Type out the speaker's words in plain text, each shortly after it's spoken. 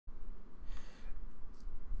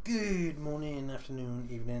Good morning, afternoon,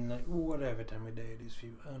 evening, night, whatever time of day it is for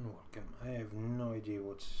you, and welcome. I have no idea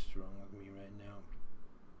what's wrong with me right now.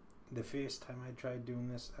 The first time I tried doing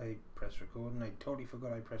this, I pressed record and I totally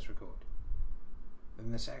forgot I pressed record.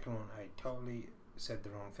 Then the second one, I totally said the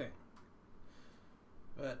wrong thing.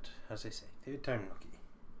 But, as I say, third time lucky.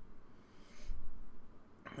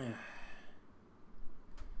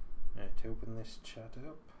 Right, open this chat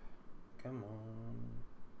up. Come on.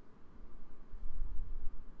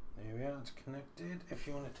 There we are, it's connected. If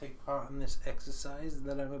you want to take part in this exercise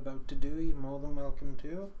that I'm about to do, you're more than welcome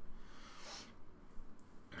to.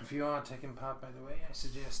 If you are taking part, by the way, I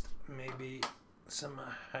suggest maybe some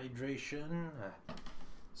hydration,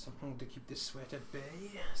 something to keep the sweat at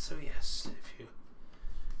bay. So yes, if you're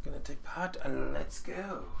going to take part, let's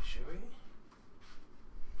go, shall we?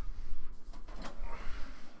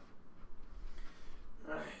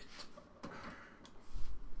 Right.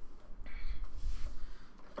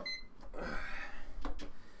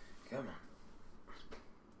 Come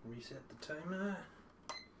on. Reset the timer.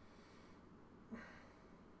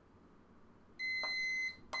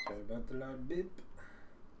 Sorry about the loud beep.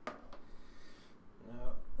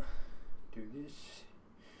 Now do this,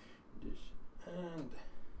 and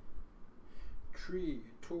 3,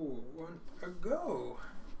 2, 1, go.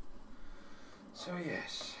 So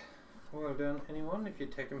yes, well done anyone if you're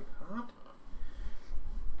taking part.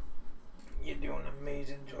 You're doing an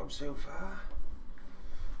amazing job so far.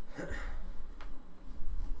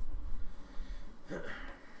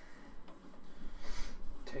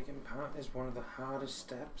 Taking part is one of the hardest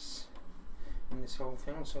steps in this whole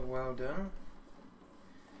thing, so well done.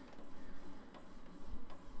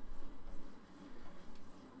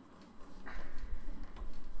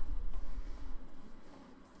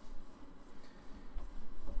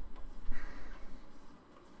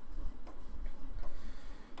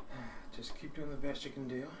 Just keep doing the best you can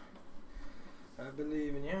do. I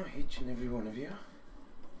believe in you, each and every one of you.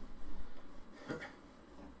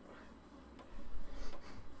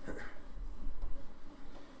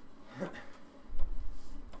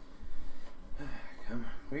 Come on,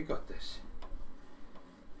 we got this.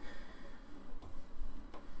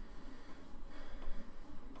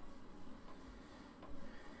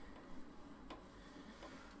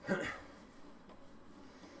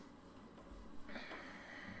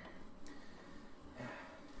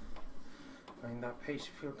 Find that pace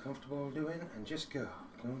you feel comfortable doing and just go.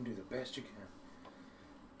 Go and do the best you can.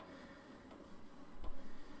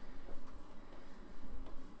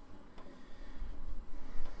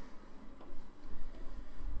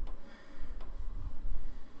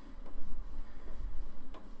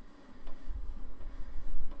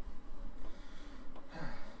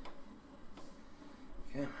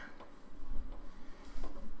 Come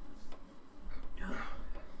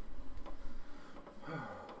on.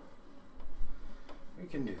 We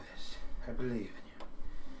can do this. I believe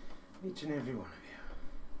in you. Each and every one of you.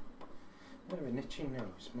 I have an itchy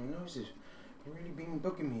nose. My nose has really been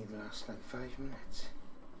bugging me the last like 5 minutes.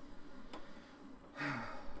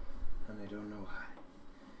 And I don't know why.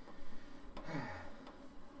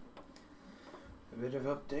 A bit of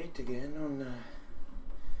update again on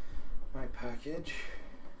my package.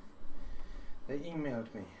 They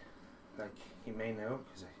emailed me, like you may know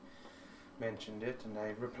because I mentioned it and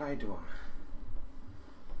I replied to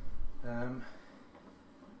them.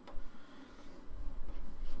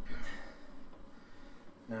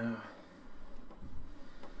 Now,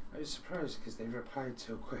 I was surprised because they replied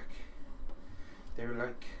so quick. They were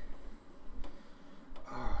like,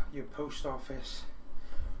 "Oh, your post office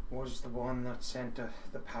was the one that sent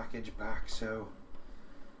the package back, so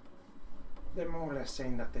they're more or less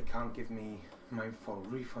saying that they can't give me my full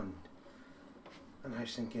refund." And I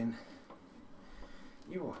was thinking,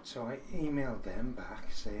 you what? So I emailed them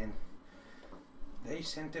back saying they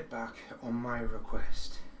sent it back on my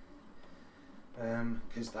request,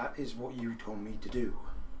 because that is what you told me to do.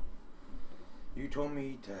 You told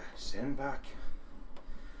me to send back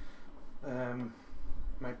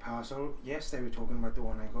my parcel. Yes, they were talking about the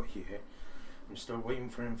one I got here. I'm still waiting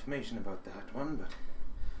for information about that one, but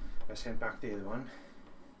I sent back the other one.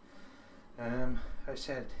 I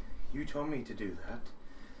said, you told me to do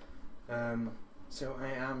that. So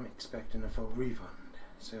I am expecting a full refund.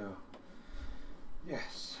 So,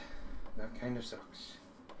 yes, that kind of sucks.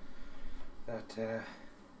 That,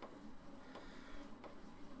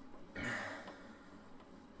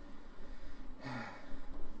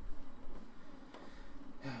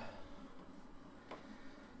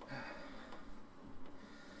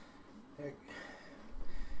 it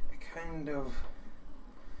kind of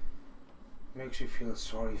makes you feel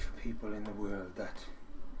sorry for people in the world that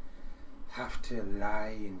have to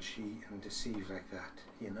lie and cheat and deceive like that,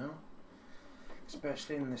 you know?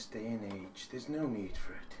 Especially in this day and age, there's no need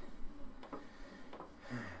for it.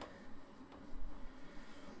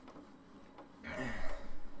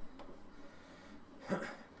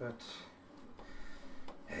 But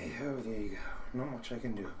hey ho, there you go. Not much I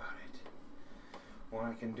can do about it. All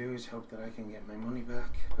I can do is hope that I can get my money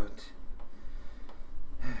back, but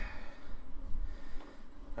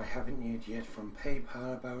I haven't heard yet from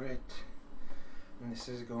PayPal about it, and this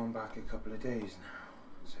is going back a couple of days now,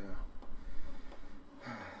 so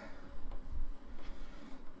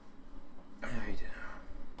I don't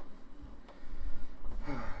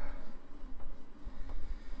know.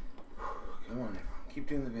 Come on, everyone, keep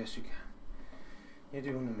doing the best you can. You're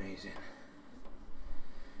doing amazing.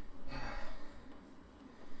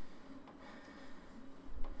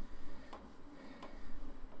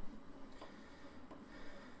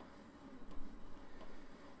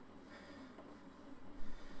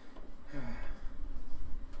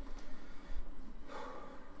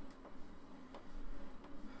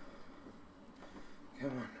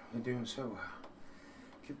 Come on, you're doing so well.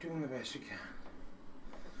 Keep doing the best you can.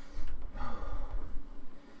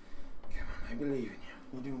 I believe in you.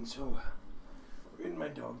 You're doing so well. Where did my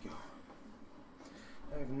dog go?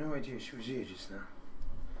 I have no idea she was here just now.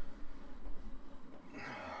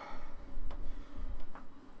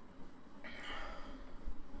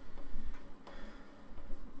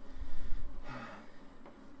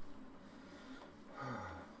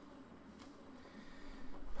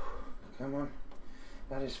 Come on.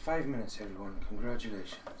 That is 5 minutes, everyone.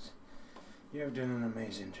 Congratulations. You have done an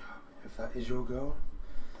amazing job. If that is your goal,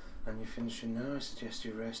 and you're finishing now, I suggest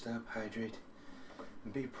you rest up, hydrate,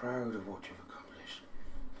 and be proud of what you've accomplished.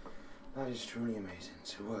 That is truly amazing,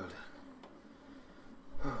 so well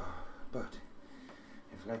done. But,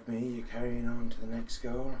 if like me, you're carrying on to the next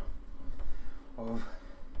goal of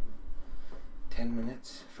 10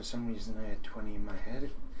 minutes, for some reason I had 20 in my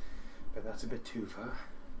head, but that's a bit too far.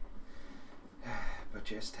 But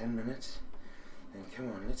just 10 minutes, then come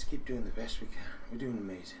on, let's keep doing the best we can. We're doing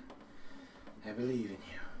amazing. I believe in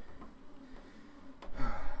you.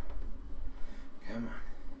 Come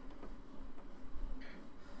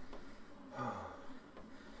on.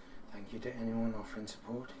 Thank you to anyone offering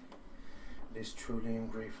support. It is truly and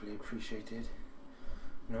gratefully appreciated.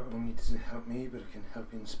 Not only does it help me, but it can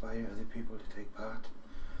help inspire other people to take part,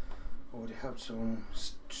 or to help someone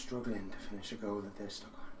struggling to finish a goal that they're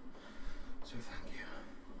stuck on. So thank you.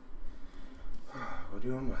 We're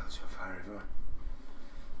doing well so far, everyone.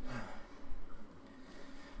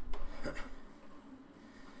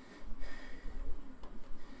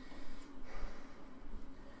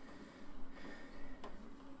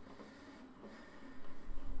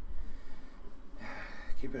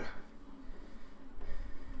 Keep it up.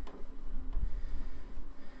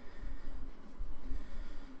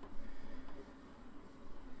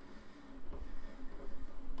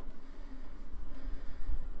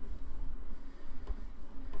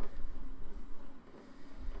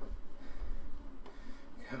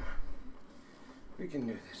 Come on. We can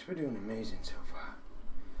do this. We're doing amazing so far.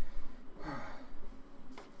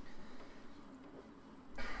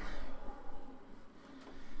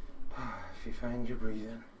 If you find your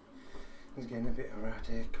breathing is getting a bit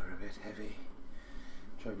erratic or a bit heavy,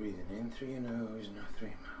 try breathing in through your nose and out through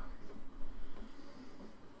your mouth.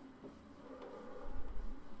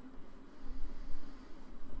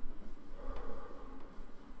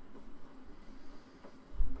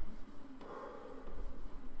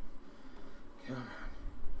 Come on.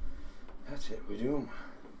 That's it, we're doing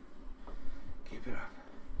well. Keep it up.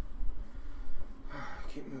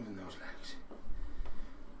 Keep moving those legs.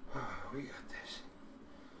 We got this.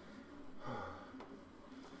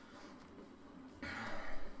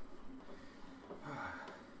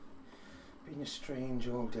 Been a strange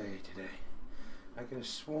all day today. I could have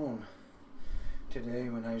sworn today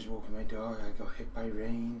when I was walking my dog I got hit by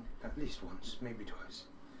rain at least once, maybe twice.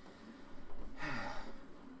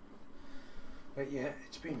 But yeah,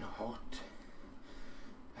 it's been hot.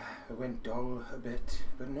 It went dull a bit,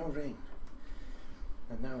 but no rain.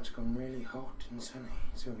 And now it's gone really hot and sunny,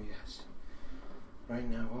 so yes. Right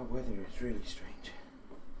now our weather is really strange.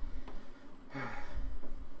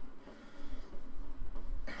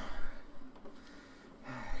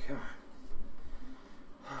 Come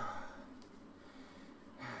on.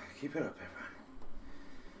 Keep it up, everyone.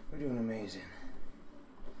 We're doing amazing.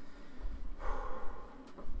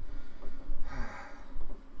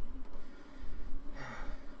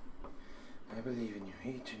 I believe in you,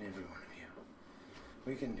 each and every one of you.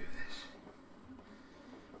 We can do this.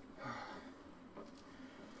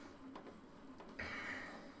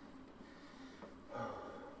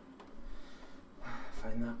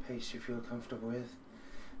 that pace you feel comfortable with,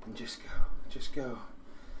 and just go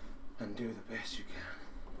and do the best you can.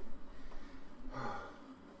 Oh,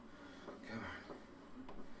 come on.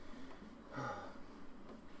 Oh,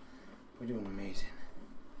 we're doing amazing.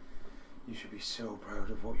 You should be so proud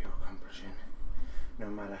of what you're accomplishing, no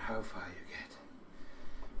matter how far you get.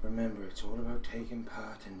 Remember, it's all about taking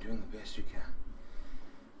part and doing the best you can.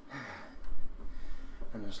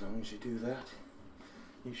 And as long as you do that,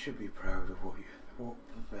 you should be proud of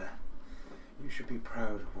you should be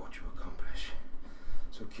proud of what you accomplish.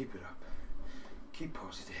 So keep it up, keep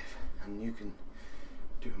positive, and you can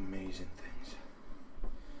do amazing things.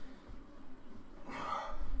 Come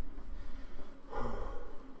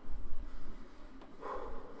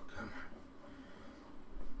on.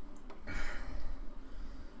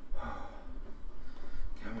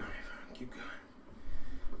 Come on, everyone, keep going.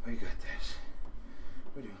 We got this.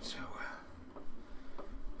 We're doing so well.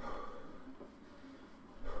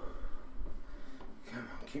 Come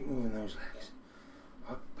on, keep moving those legs.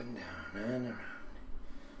 Up and down and around.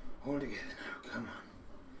 All together now, come on.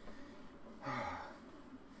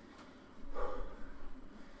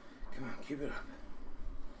 Come on, keep it up.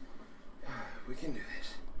 We can do this.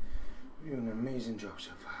 We're doing an amazing job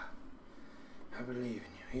so far. I believe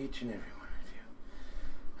in you, each and every one of you.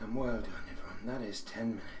 And well done, everyone. That is 10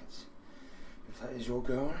 minutes. If that is your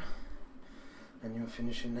goal, and you're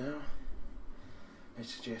finishing now, I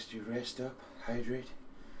suggest you rest up, hydrate,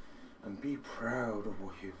 and be proud of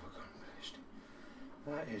what you've accomplished.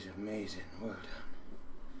 That is amazing, well done.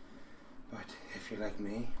 But if you're like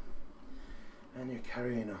me, and you're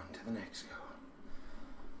carrying on to the next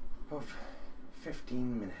goal of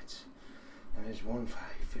 15 minutes, that is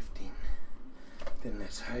 15, then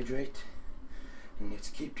let's hydrate, and let's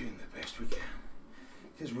keep doing the best we can,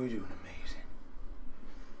 because we're doing amazing.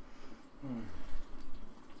 Come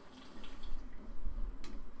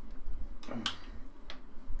on.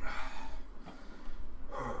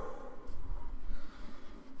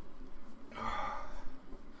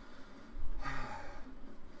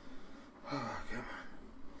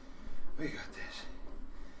 We got this.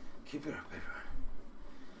 Keep it up, everyone.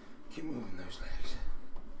 Keep moving those legs.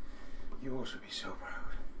 You also be so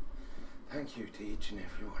proud. Thank you to each and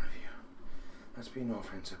every one of you that's been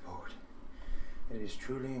offering support. It is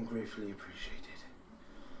truly and gratefully appreciated.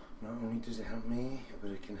 Not only does it help me,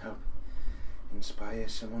 but it can help inspire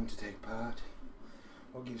someone to take part,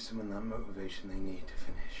 or give someone that motivation they need to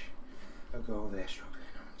finish a goal they're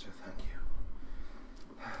struggling on. So thank you.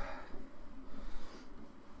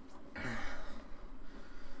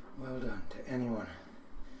 Well done to anyone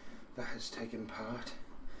that has taken part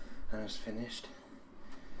and has finished.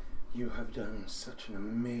 You have done such an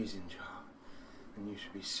amazing job, and you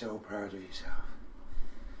should be so proud of yourself.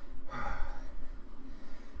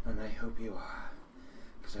 And I hope you are,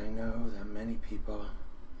 because I know that many people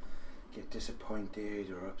get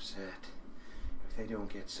disappointed or upset if they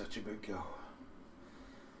don't get such a big goal,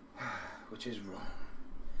 which is wrong.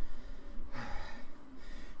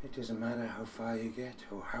 It doesn't matter how far you get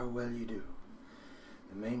or how well you do.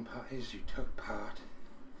 The main part is you took part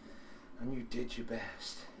and you did your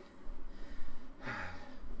best.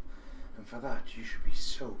 And for that you should be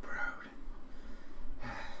so proud.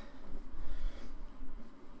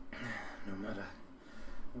 No matter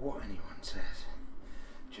what anyone says,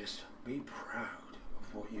 just be proud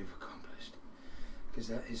of what you've accomplished, because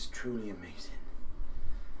that is truly amazing.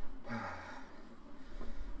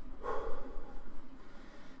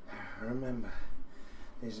 Remember,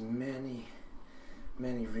 there's many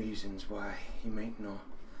reasons why you may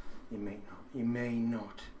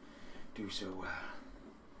not do so well,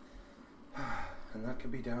 and that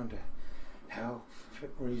could be down to health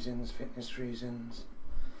reasons, fitness reasons.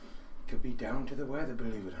 It could be down to the weather,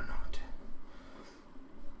 believe it or not.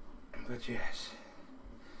 But yes,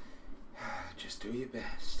 just do your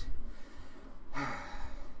best,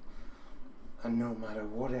 and no matter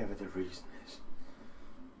whatever the reason is,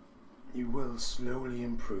 you will slowly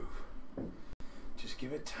improve. Just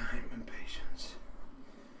give it time and patience.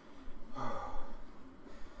 Come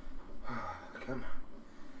on.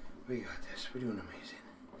 We got this. We're doing amazing.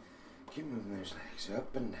 Keep moving those legs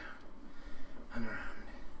up and down and around.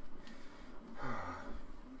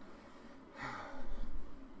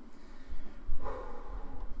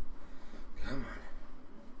 Come on.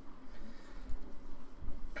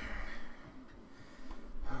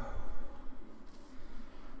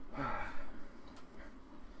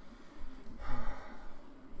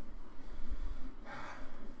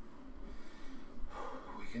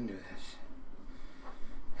 We can do this.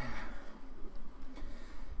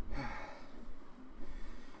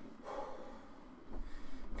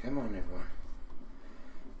 Come on, everyone.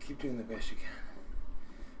 keep doing the best you can.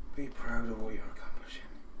 Be proud of what you're accomplishing.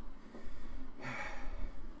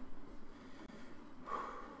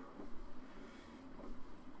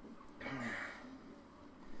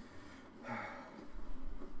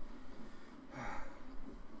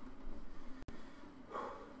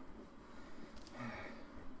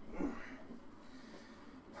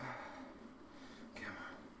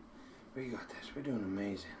 We got this. We're doing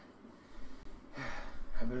amazing.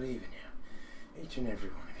 I believe in you. Each and every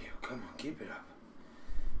one of you. Come on, keep it up.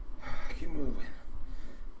 Keep moving.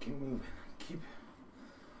 Keep moving. Keep...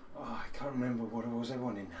 Oh, I can't remember what it was I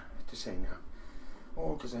wanted now to say now.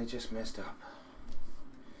 All because I just messed up.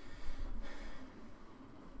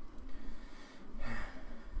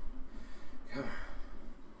 Come on.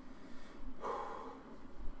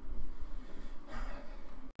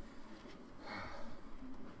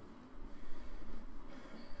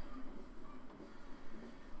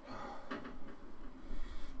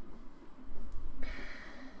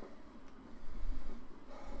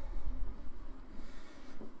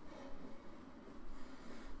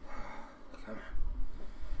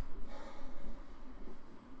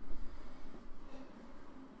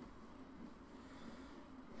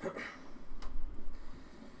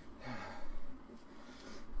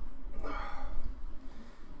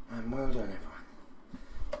 Well done, everyone.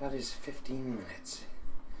 That is 15 minutes.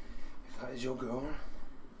 If that is your goal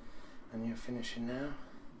and you're finishing now,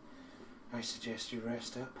 I suggest you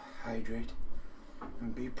rest up, hydrate,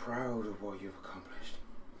 and be proud of what you've accomplished.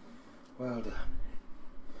 Well done.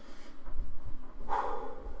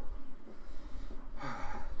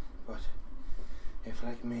 But if,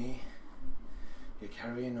 like me, you're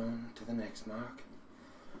carrying on to the next mark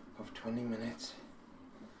of 20 minutes,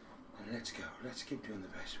 then let's go. Let's keep doing the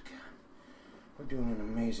best we can. We're doing an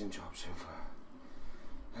amazing job so far.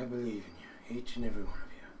 I believe in you, each and every one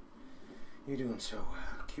of you. You're doing so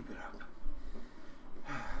well. Keep it up.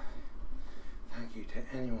 Thank you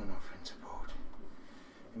to anyone offering support.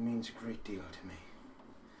 It means a great deal to me.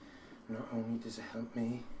 Not only does it help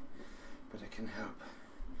me, but it can help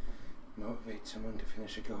motivate someone to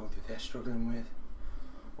finish a goal that they're struggling with,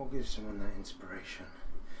 or give someone that inspiration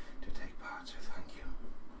to take part. So thank you.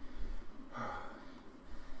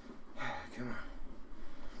 Come on.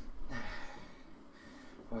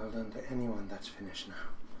 Well done to anyone that's finished now.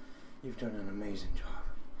 You've done an amazing job.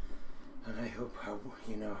 And I hope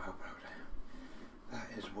you know how proud I am. That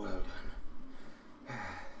is well done.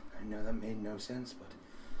 I know that made no sense, but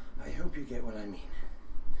I hope you get what I mean.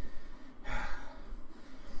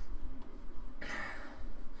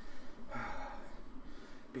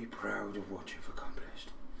 Be proud of what you've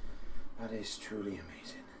accomplished. That is truly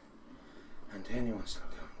amazing. And to anyone still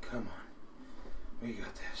going, come on. We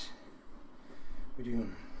got this. We're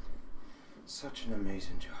doing such an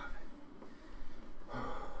amazing job. Come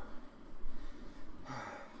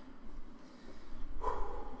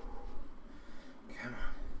on.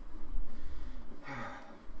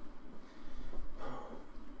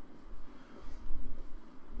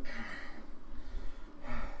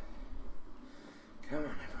 Come on,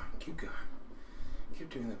 everyone. Keep going. Keep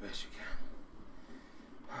doing the best you can.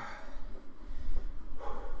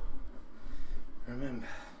 Remember,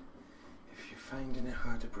 if you're finding it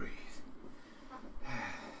hard to breathe,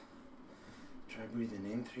 try breathing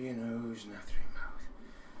in through your nose and out through your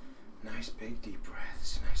mouth. Nice big deep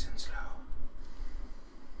breaths, nice and slow.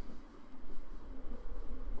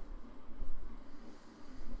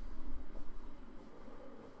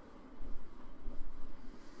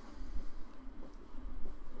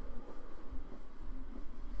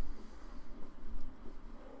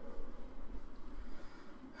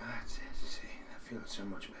 That's it, see, that feels so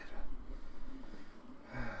much better.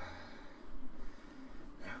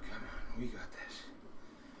 Now come on, we got this.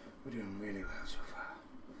 We're doing really well so far.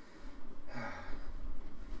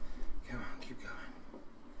 Come on, keep going.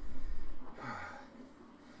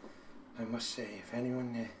 I must say, if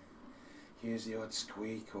anyone hears the odd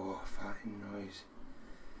squeak or farting noise,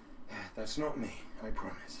 that's not me, I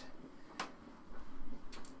promise.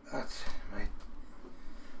 That's my...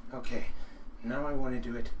 Okay, now I want to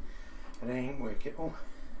do it, and I ain't working. Oh,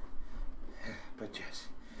 but yes,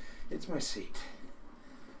 it's my seat.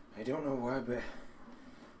 I don't know why, but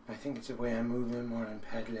I think it's the way I'm moving while I'm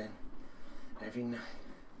pedaling. Every night,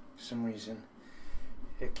 for some reason,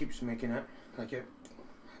 it keeps making it like a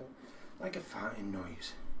farting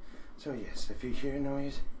noise. So yes, if you hear a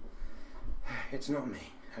noise, it's not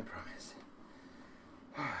me, I promise.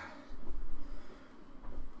 I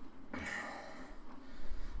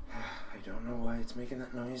don't know why it's making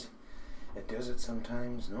that noise. It does it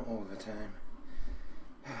sometimes, not all the time.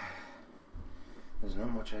 There's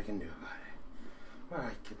not much I can do about it. well,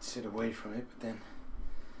 I could sit away from it, but then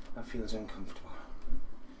that feels uncomfortable.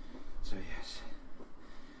 So yes,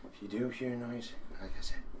 if you do hear a noise, like I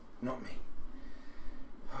said, not me.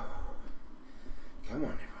 Oh, come on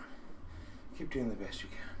everyone, keep doing the best you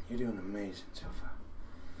can. You're doing amazing so far.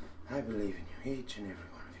 I believe in you, each and every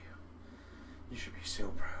one of you. You should be so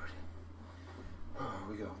proud. Oh,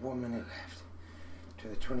 we got 1 minute left to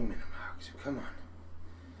the 20-minute mark, so come on.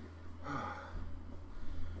 Oh.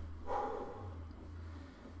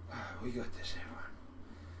 We got this, everyone.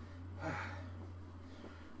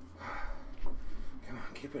 Come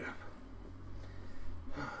on, keep it up.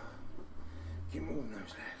 Keep moving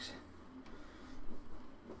those legs.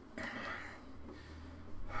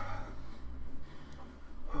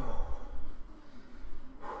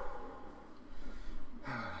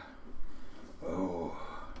 Oh,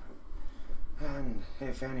 and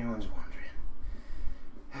if anyone's wondering,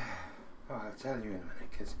 I'll tell you in a minute,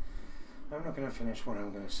 because I'm not going to finish what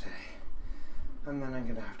I'm going to say, and then I'm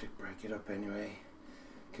going to have to break it up anyway,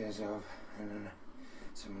 because of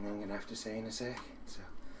something I'm going to have to say in a sec. So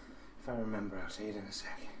if I remember, I'll say it in a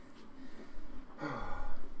sec. Oh,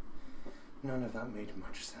 none of that made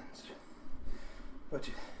much sense, but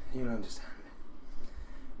you'll understand.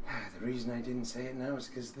 The reason I didn't say it now is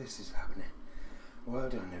because this is happening. Well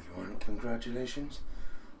done everyone, congratulations.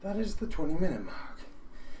 That is the 20-minute mark.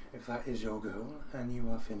 If that is your goal and you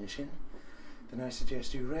are finishing, then I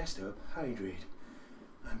suggest you rest up, hydrate,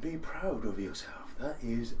 and be proud of yourself. That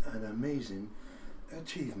is an amazing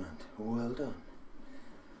achievement. Well done.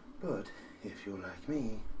 But if you're like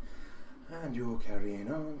me and you're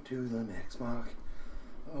carrying on to the next mark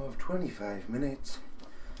of 25 minutes,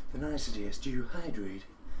 then I suggest you hydrate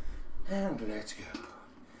and let's go.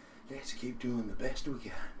 Let's keep doing the best we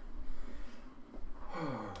can.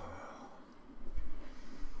 Oh.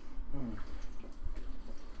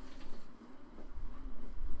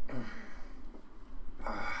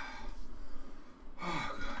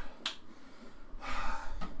 Oh God.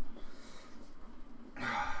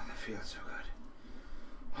 That feels so good.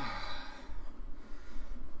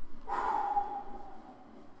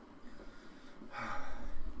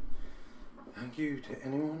 Thank you to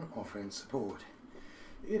anyone offering support.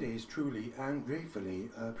 It is truly and gratefully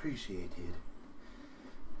appreciated.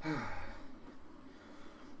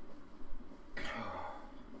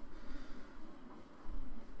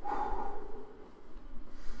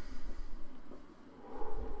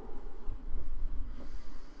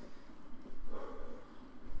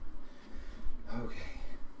 Okay,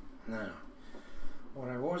 now, what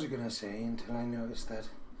I was going to say until I noticed that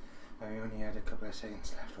I only had a couple of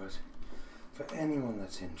seconds left was, for anyone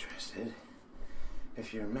that's interested,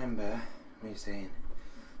 if you remember me saying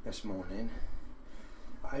this morning,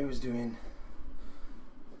 I was doing,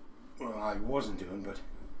 well, I wasn't doing, but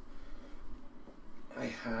I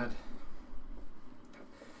had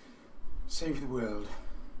Save the World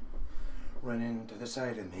running to the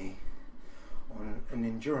side of me on an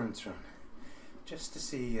endurance run, just to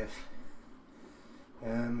see if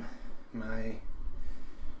my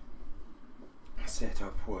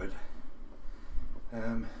setup would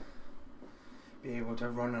be able to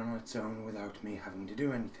run on its own without me having to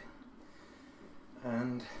do anything.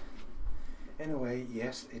 And in a way,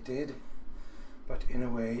 yes, it did, but in a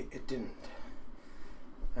way it didn't.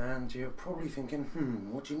 And you're probably thinking,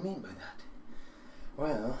 what do you mean by that?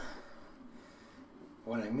 Well,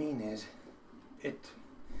 what I mean is, it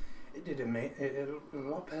did a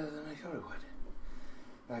lot better than I thought it would.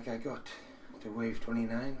 Like, I got to wave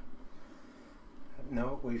 29,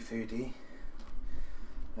 no, wave 30,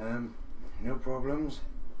 no problems.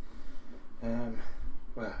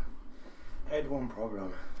 Well, I had one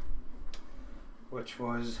problem, which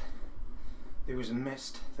was there was a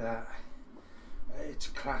mist that it's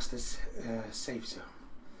classed as a safe zone,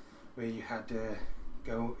 where you had to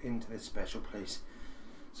go into this special place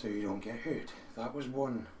so you don't get hurt. That was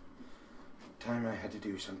one time I had to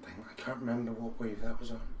do something. I can't remember what wave that was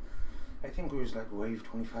on. I think it was like wave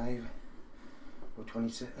 25 or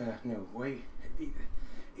 26, no, wave,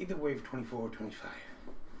 either wave 24 or 25.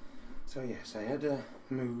 So yes, I had to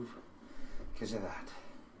move because of that.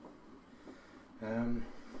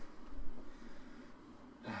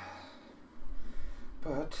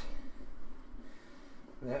 But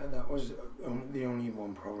that was the only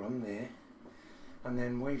one problem there. And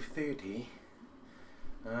then wave 30,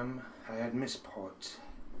 I had missed pods,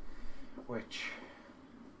 which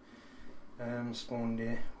would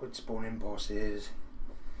spawn in bosses.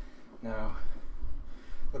 Now,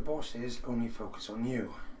 the bosses only focus on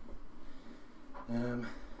you,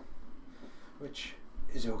 which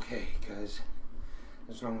is okay, because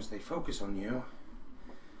as long as they focus on you,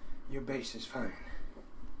 your base is fine.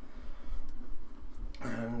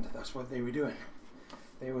 And that's what they were doing.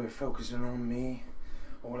 They were focusing on me.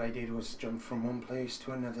 All I did was jump from one place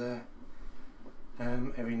to another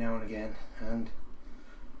every now and again, and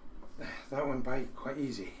that went by quite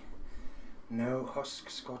easy. No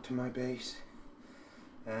husks got to my base.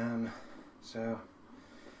 So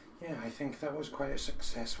yeah, I think that was quite a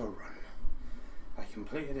successful run. I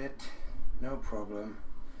completed it, no problem.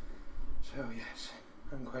 So yes,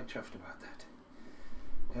 I'm quite chuffed about that.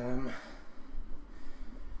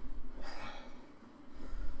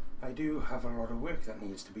 I do have a lot of work that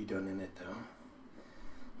needs to be done in it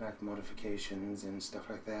though, like modifications and stuff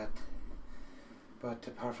like that. But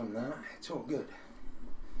apart from that, it's all good.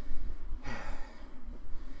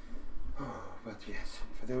 But yes,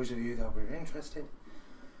 for those of you that were interested,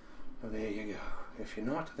 well, there you go. If you're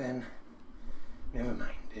not, then never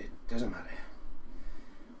mind, it doesn't matter.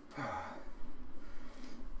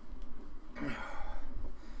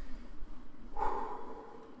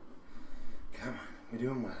 Come on, we're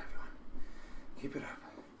doing well, everyone. Keep it up.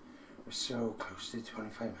 We're so close to the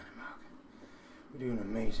 25-minute mark. We're doing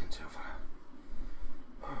amazing so far.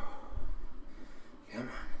 Come on.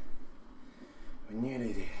 We're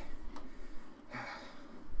nearly there.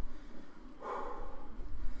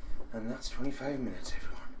 And that's 25 minutes,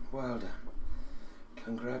 everyone. Well done.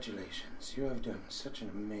 Congratulations. You have done such an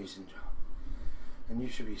amazing job. And you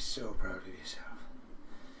should be so proud of yourself.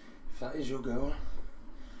 If that is your goal,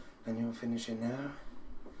 and you're finishing now,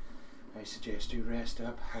 I suggest you rest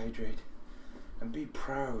up, hydrate, and be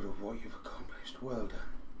proud of what you've accomplished. Well done.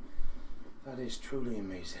 That is truly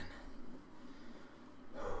amazing.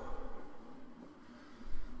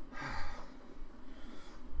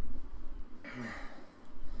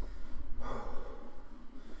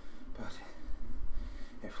 But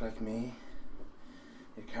if, like me,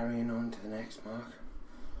 you're carrying on to the next mark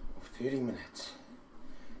of 30 minutes,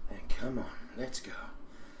 then come on, let's go.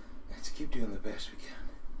 Let's keep doing the best we can.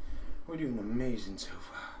 We're doing amazing so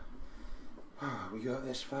far. We got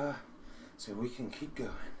this far, so we can keep going.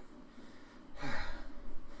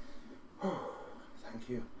 Thank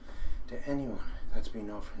you to anyone that's been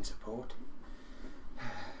offering support.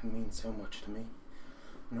 It means so much to me.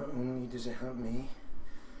 Not only does it help me,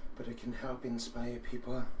 but it can help inspire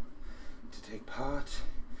people to take part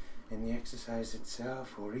in the exercise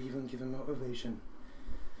itself, or even give them motivation.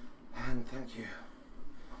 And thank you,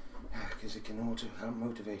 because it can also help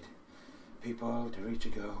motivate people to reach a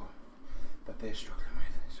goal that they're struggling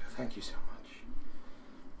with. So thank you so much.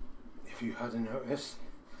 If you hadn't noticed,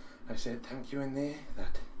 I said thank you in there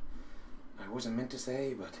that I wasn't meant to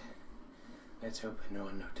say, but let's hope no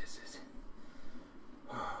one notices.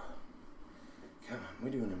 Come on, we're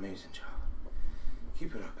doing an amazing job.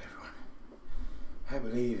 Keep it up, everyone. I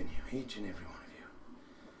believe in you, each and every one of you.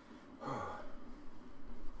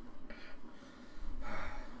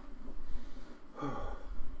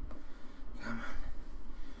 Come on.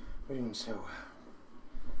 We're doing so well.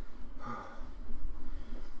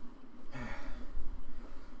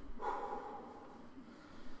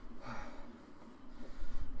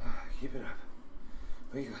 Keep it up.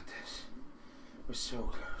 We got this. We're so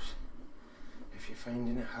close. If you're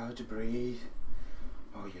finding it hard to breathe,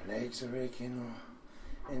 or your legs are aching, or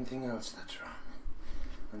anything else that's wrong,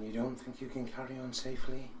 and you don't think you can carry on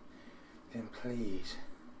safely, then please,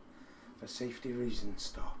 for safety reasons,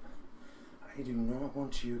 stop. I do not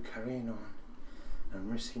want you carrying on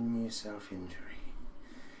and risking yourself injury.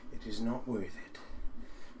 It is not worth it,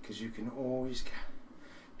 because you can always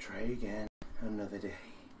try again another day.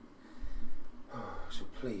 So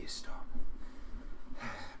please stop.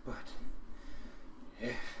 But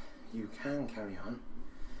if you can carry on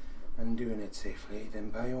and doing it safely, then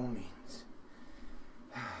by all means,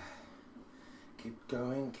 keep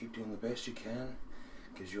going, keep doing the best you can,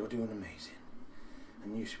 because you're doing amazing,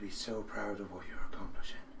 and you should be so proud of what you're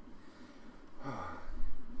accomplishing.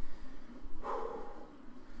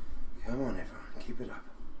 Come on, everyone, keep it up.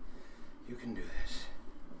 You can do this.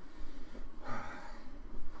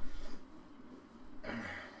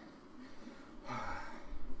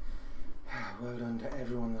 Well done to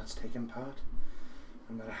everyone that's taken part,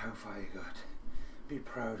 no matter how far you got. Be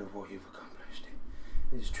proud of what you've accomplished.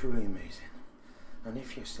 It is truly amazing. And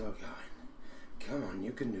if you're still going, come on,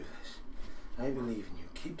 you can do this. I believe in you.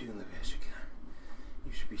 Keep doing the best you can.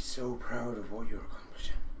 You should be so proud of what you're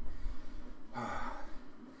accomplishing.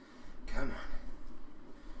 Come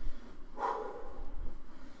on.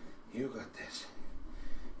 You got this.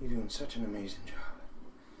 You're doing such an amazing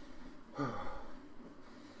job.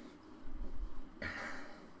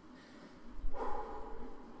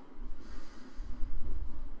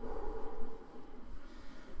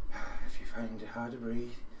 If you find it hard to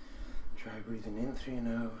breathe, Try breathing in through your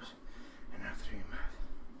nose and out through your mouth.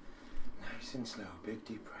 Nice and slow, big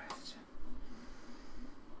deep breaths.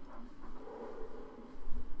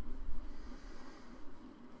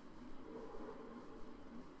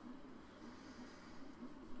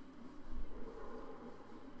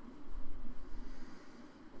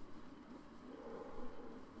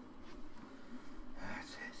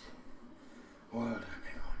 That's it. Well done,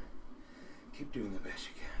 everyone. Keep doing the best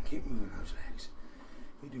you can. Keep moving those legs.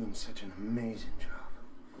 You're doing such an amazing job.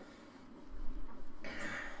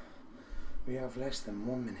 We have less than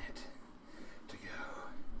 1 minute to go,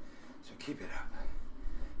 so keep it up.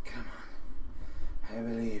 Come on. I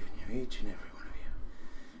believe in you, each and every one of you.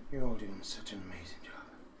 You're all doing such an amazing job.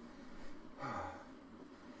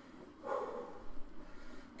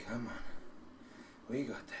 Come on. We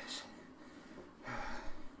got this.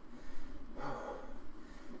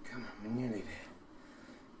 Come on, we're nearly there.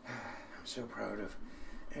 I'm so proud of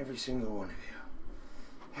every single one of you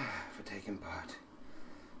for taking part.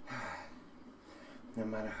 No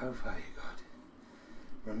matter how far you got,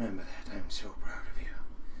 remember that I'm so proud of you.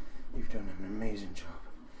 You've done an amazing job,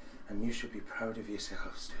 and you should be proud of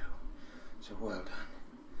yourselves too. So well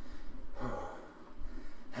done.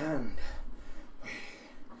 And we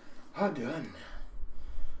are done.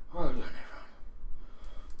 Well done, everyone.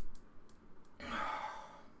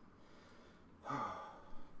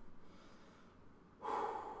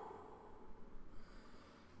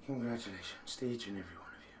 Congratulations to each and every one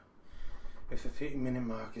of you. If the 30-minute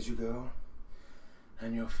mark is your goal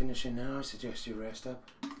and you're finishing now, I suggest you rest up,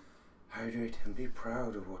 hydrate, and be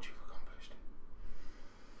proud of what you've accomplished.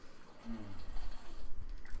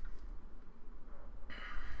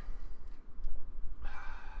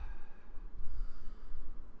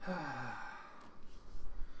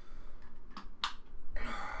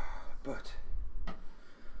 But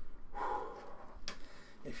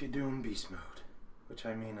if you're doing beast mode, which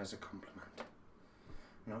I mean as a compliment,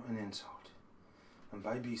 not an insult, and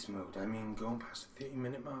by beast mode I mean going past the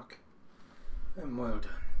 30-minute mark, then well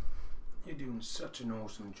done. You're doing such an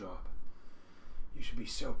awesome job. You should be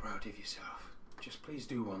so proud of yourself. Just please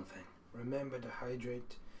do one thing. Remember to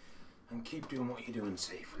hydrate and keep doing what you're doing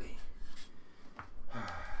safely.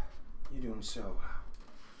 You're doing so well.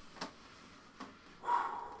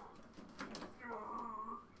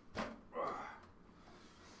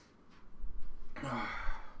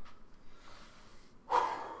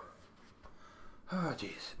 Oh,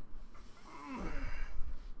 jeez.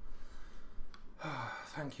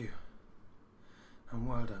 Thank you. And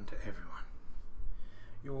well done to everyone.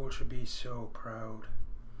 You all should be so proud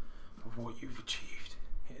of what you've achieved.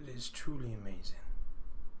 It is truly amazing.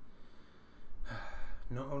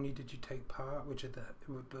 Not only did you take part, which is I'll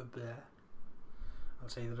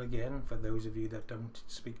say that again for those of you that don't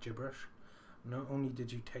speak gibberish. Not only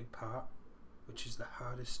did you take part, which is the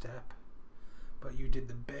hardest step, but you did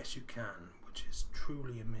the best you can, which is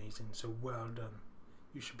truly amazing. So well done.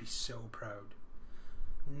 You should be so proud.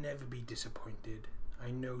 Never be disappointed.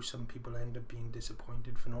 I know some people end up being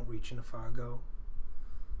disappointed for not reaching a far goal,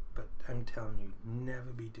 but I'm telling you,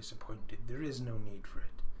 never be disappointed. There is no need for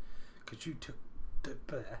it, because you took the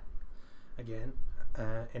again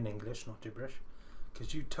in English, not gibberish,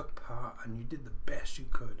 because you took part and you did the best you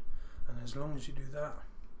could, and as long as you do that,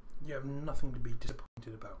 you have nothing to be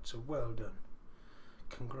disappointed about. So well done.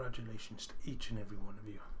 Congratulations to each and every one of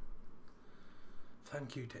you.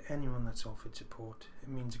 Thank you to anyone that's offered support. It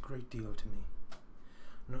means a great deal to me.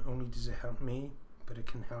 Not only does it help me, but it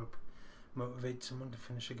can help motivate someone to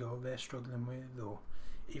finish a goal they're struggling with, or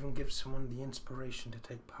even give someone the inspiration to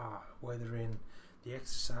take part, whether in the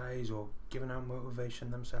exercise or giving out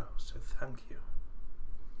motivation themselves. So thank you.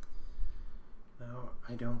 Now,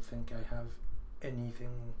 I don't think I have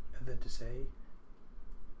anything other to say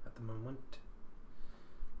at the moment.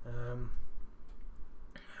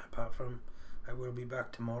 Apart from, I will be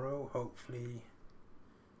back tomorrow, hopefully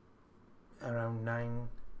around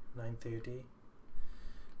 9:30.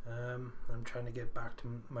 I'm trying to get back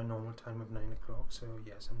to my normal time of 9 o'clock, so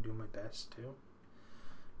yes, I'm doing my best too.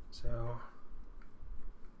 So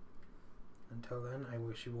until then, I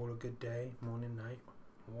wish you all a good day, morning, night,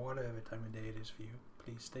 whatever time of day it is for you.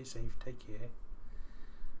 Please stay safe, take care,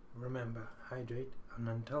 remember, hydrate, and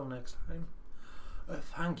until next time,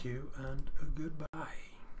 thank you and goodbye.